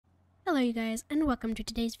Hello you guys and welcome to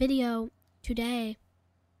today's video. Today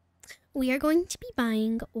we are going to be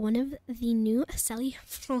buying one of the new Selle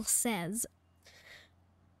Français.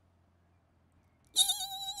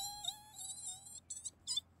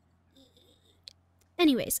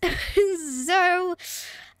 Anyways, so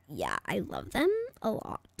yeah, I love them a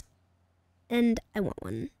lot and I want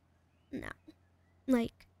one now,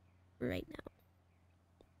 like right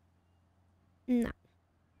now.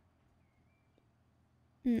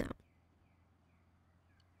 No.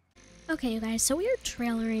 Okay, you guys, so we are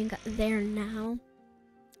trailering there now.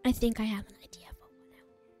 I think I have an idea of what one I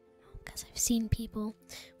want because I've seen people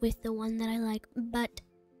with the one that I like, but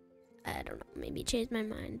I don't know, maybe change my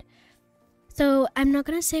mind. So I'm not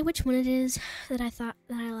gonna say which one it is that I thought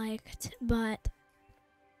that I liked, but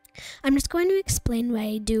I'm just going to explain why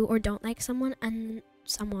I do or don't like someone and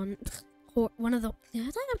one of the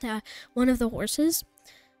horses.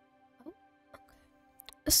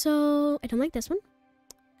 So I don't like this one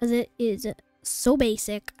because it is so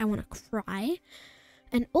basic. I want to cry.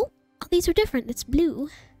 And oh, these are different. It's blue.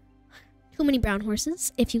 Too many brown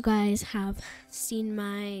horses. If you guys have seen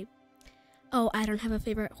my I don't have a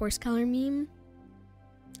favorite horse color meme,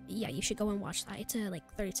 yeah, you should go and watch that. It's a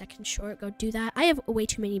like 30-second short. Go do that. I have way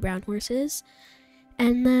too many brown horses.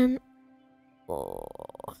 And then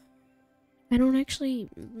I don't actually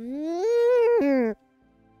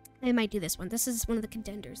I might do this one. This is one of the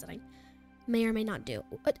contenders that I may or may not do.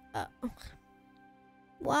 What?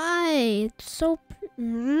 Why? It's so...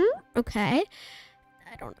 okay.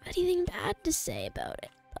 I don't have anything bad to say about it,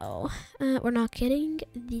 though. We're not kidding.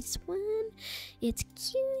 This one. It's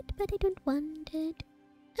cute, but I don't want it.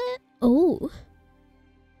 Oh.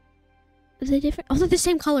 Are they different? Oh, they're the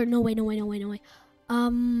same color. No way.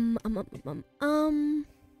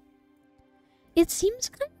 It seems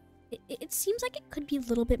kind of... It seems like it could be a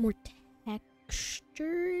little bit more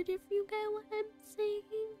textured, if you get what I'm saying.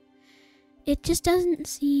 It just doesn't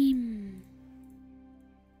seem...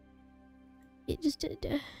 It just...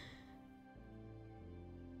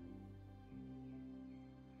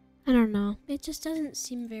 I don't know. It just doesn't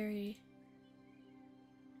seem very...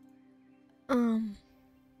 I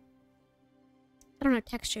don't know,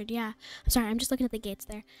 textured, yeah. I'm sorry, I'm just looking at the gates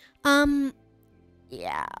there.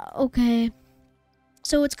 Yeah, okay.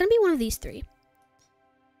 So it's gonna be one of these three,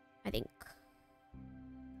 I think.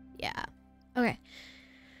 Yeah. Okay.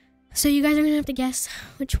 So you guys are gonna have to guess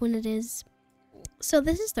which one it is. So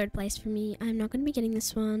this is third place for me. I'm not gonna be getting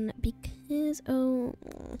this one because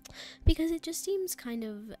it just seems kind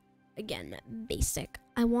of, again, basic.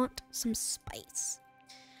 I want some spice.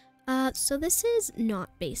 So this is not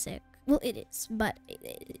basic. Well, it is, but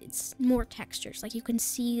it's more textures. Like you can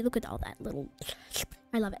see, look at all that little.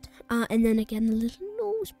 I love it. And then again, the little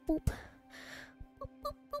nose, boop, boop,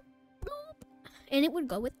 boop, boop, boop. And it would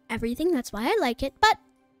go with everything. That's why I like it. But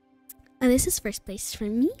this is first place for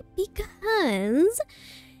me because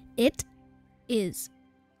it is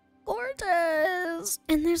gorgeous.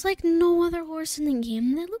 And there's like no other horse in the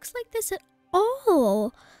game that looks like this at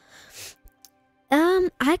all.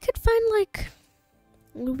 I could find like,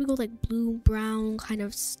 we go like blue, brown kind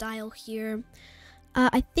of style here.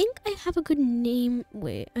 I think I have a good name.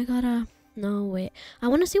 Wait, I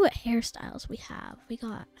want to see what hairstyles we have. We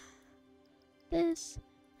got this,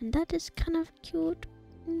 and that is kind of cute.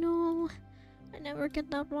 No, I never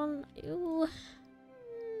get that one. Ew.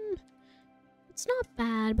 It's not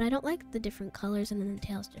bad, but I don't like the different colors, and then the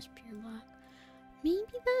tail's just pure black.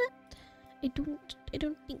 Maybe that? I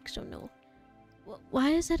don't think so, no. Why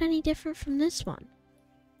is that any different from this one?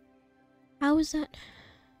 How is that?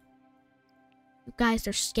 You guys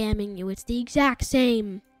are scamming you. It's the exact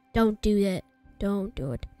same. Don't do that. Don't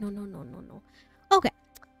do it. No. Okay.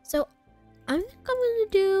 So, I've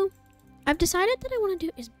decided that I want to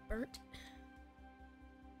do is burnt.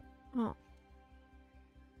 Oh.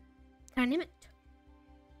 Can I name it?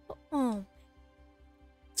 Oh.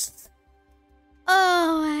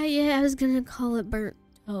 Oh, yeah, I was gonna call it burnt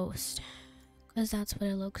toast. Because that's what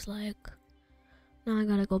it looks like. Now I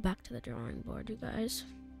gotta go back to the drawing board, you guys.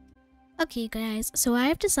 Okay, guys, so I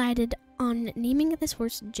have decided on naming this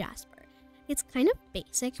horse Jasper. It's kind of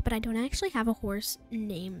basic, but I don't actually have a horse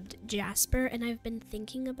named Jasper, and I've been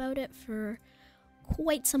thinking about it for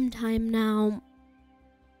quite some time now.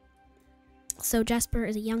 So Jasper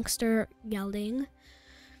is a youngster gelding.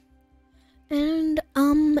 And,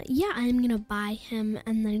 yeah, I'm gonna buy him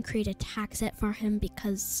and then create a tag set for him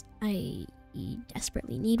because I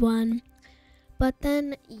desperately need one. But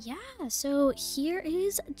then, yeah, so here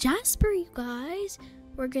is Jasper, you guys.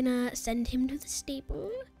 We're gonna send him to the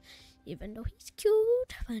stable. even though he's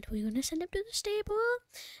cute. But we're gonna send him to the stable.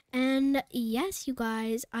 And yes, you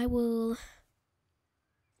guys, I will.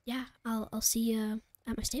 Yeah, I'll see you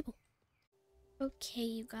at my stable. Okay,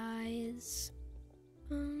 you guys.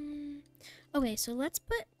 Okay, so let's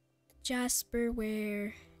put Jasper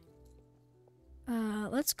where.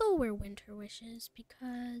 Let's go where Winter wishes,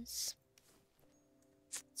 because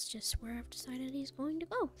it's just where I've decided he's going to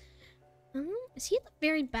go. Is he at the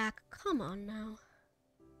very back? Come on now.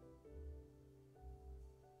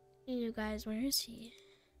 You guys, where is he?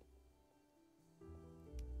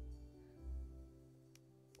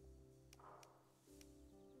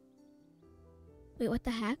 Wait, what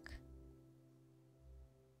the heck?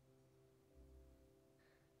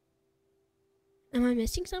 Am I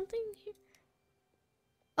missing something here?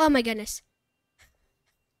 Oh my goodness.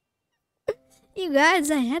 You guys,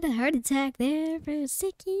 I had a heart attack there for a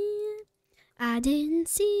second. I didn't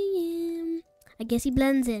see him. I guess he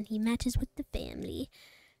blends in. He matches with the family.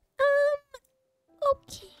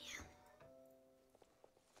 Okay.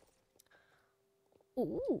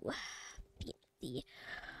 Ooh, fancy.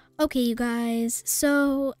 Okay, you guys.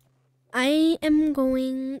 So, I am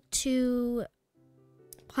going to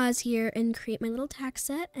pause here and create my little tax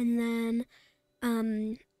set, and then,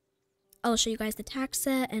 I'll show you guys the tax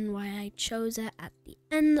set and why I chose it at the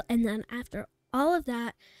end. And then after all of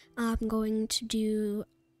that, I'm going to do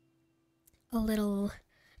a little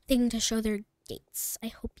thing to show their gates. I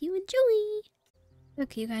hope you enjoy.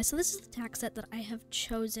 Okay, you guys, so this is the tax set that I have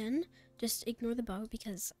chosen. Just ignore the bow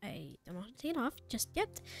because I don't know how to take it off just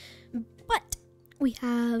yet. But we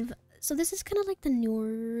have, so this is kind of like the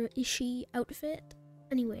newer-ishy outfit.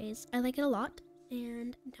 Anyways, I like it a lot,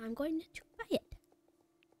 and now I'm going to buy it.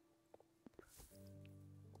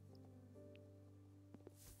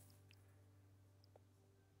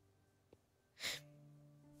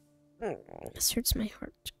 This hurts my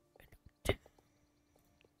heart.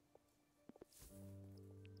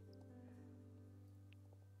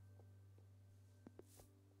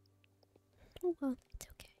 Oh well, it's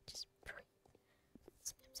okay. Just breathe.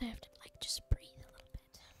 Sometimes I have to just breathe a little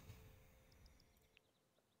bit.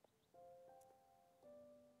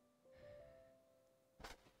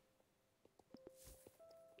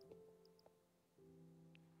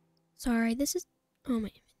 Sorry, this is my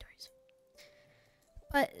inventory's.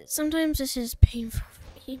 But sometimes this is painful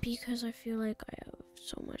for me because I feel like I have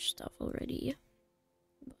so much stuff already.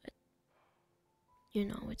 But you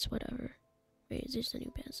know, it's whatever. Wait, is this the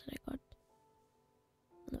new pants that I got?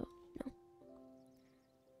 Hello?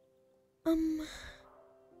 No.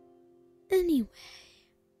 Anyway.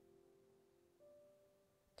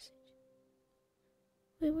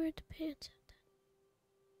 Wait, where are the pants at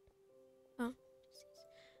then? Oh,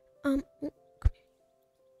 come here.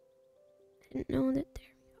 I didn't know that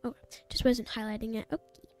there. Oh, just wasn't highlighting it.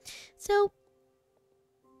 Okay. So,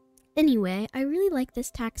 anyway, I really like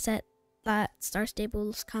this tax set that Star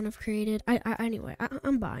Stables kind of created. Anyway,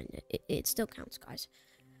 I'm buying it. It still counts, guys.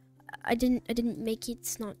 I didn't make it.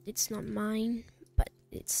 It's not mine, but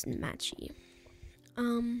it's matchy.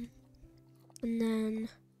 And then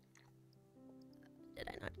did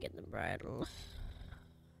I not get the bridle?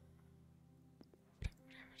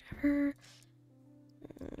 Whatever.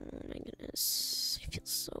 Oh my goodness, I feel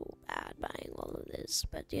so bad buying all of this,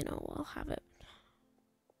 but you know, I'll have it.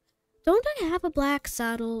 Don't I have a black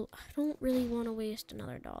saddle? I don't really want to waste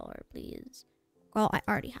another $1, please. Well, I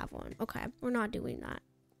already have one. Okay, we're not doing that.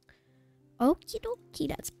 Okie dokie,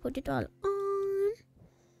 let's put it all on.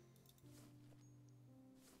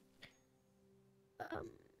 I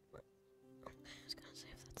was gonna say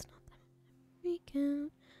if that's not that freak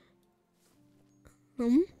out.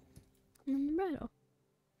 And the bridle.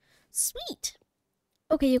 Sweet.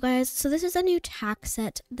 Okay, you guys, so this is a new tax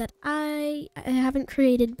set that I haven't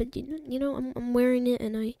created, but you know, I'm wearing it,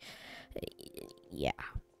 and yeah.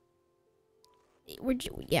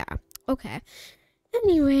 Yeah, okay.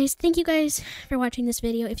 Anyways, thank you guys for watching this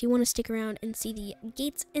video. If you want to stick around and see the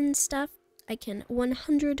gates and stuff, I can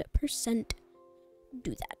 100%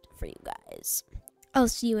 do that for you guys. I'll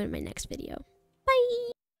see you in my next video.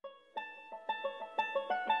 Bye!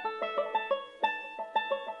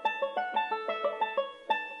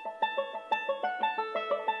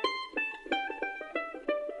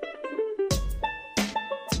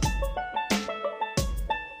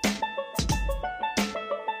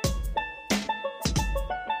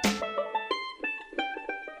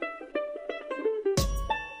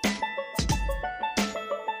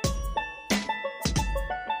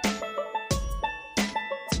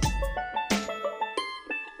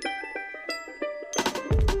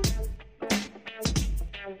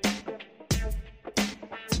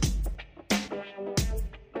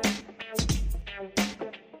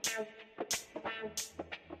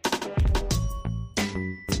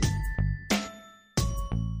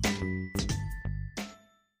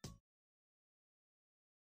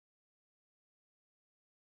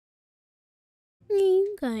 What are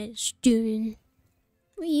you guys doing?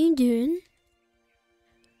 What are you doing?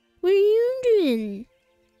 What are you doing?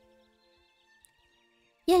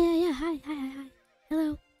 Yeah. Hi.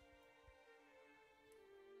 Hello.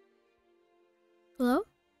 Hello?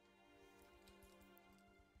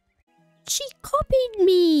 She copied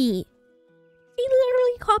me. She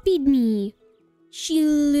literally copied me. She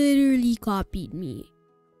literally copied me.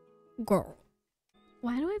 Girl.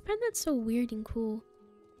 Why do I find that so weird and cool?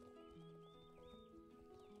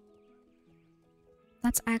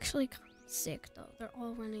 That's actually kind of sick though. They're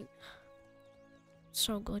all running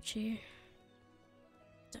so glitchy.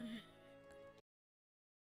 Dang.